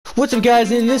What's up guys,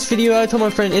 in this video I told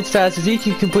my friend It's Fast if he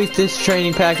can complete this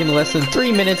training pack in less than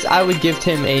 3 minutes I would gift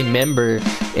him a member.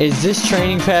 Is this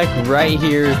training pack right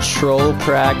here, Troll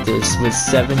Practice with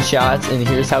 7 shots, and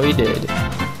here's how he did.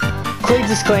 Quick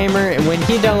disclaimer, when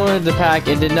he downloaded the pack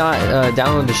it did not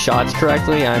download the shots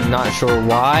correctly. I'm not sure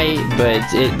why, but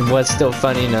it was still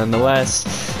funny nonetheless.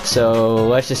 So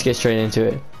let's just get straight into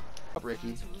it.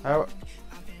 Ricky, how...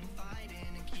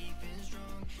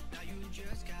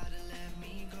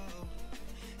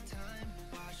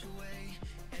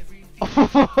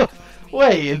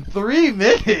 Wait, in 3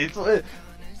 minutes?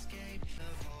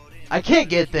 I can't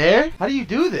get there. How do you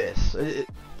do this?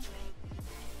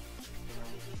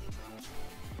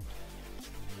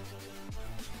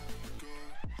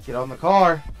 Get on the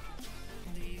car.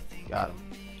 Got him.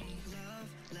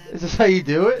 Is this how you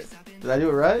do it? Did I do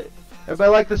it right?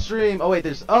 Everybody like the stream. Oh wait,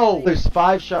 there's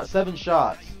 7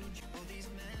 shots.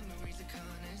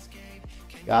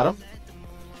 Got him.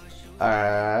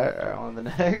 Alright, on the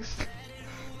next.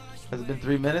 Has it been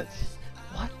 3 minutes?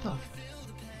 What the?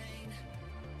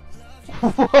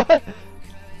 What?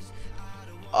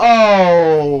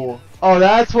 Oh,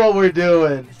 that's what we're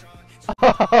doing.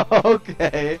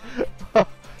 Okay.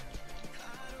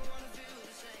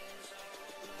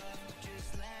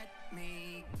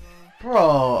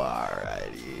 Bro,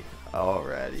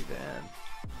 alrighty, man.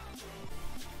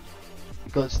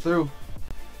 It goes through.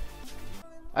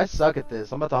 I suck at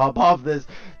this. I'm about to hop off this.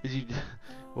 Did you?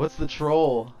 What's the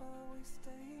troll?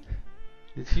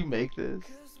 Did you make this?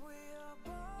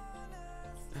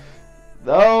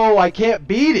 No, I can't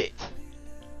beat it.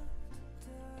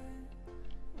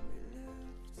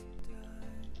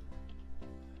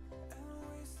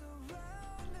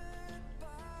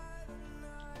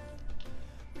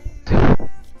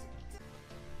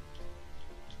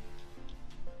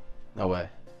 No way.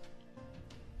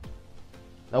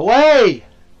 No way!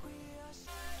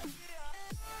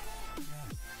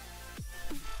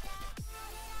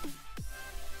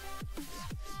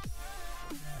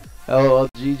 Oh,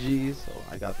 GG's. Oh,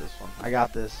 I got this one. I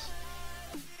got this.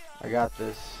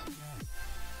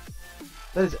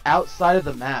 That is outside of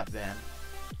the map, man.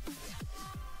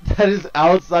 That is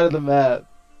outside of the map.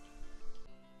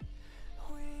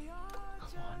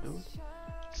 Come on, dude.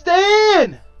 Stay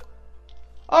in!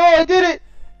 Oh, I did it!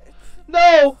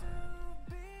 No!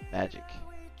 Magic.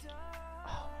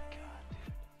 Oh my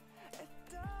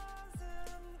god.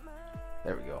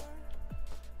 There we go.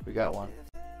 We got one.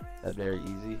 That's very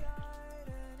easy.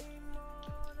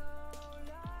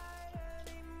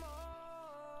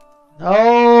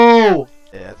 No!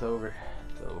 Yeah, it's over.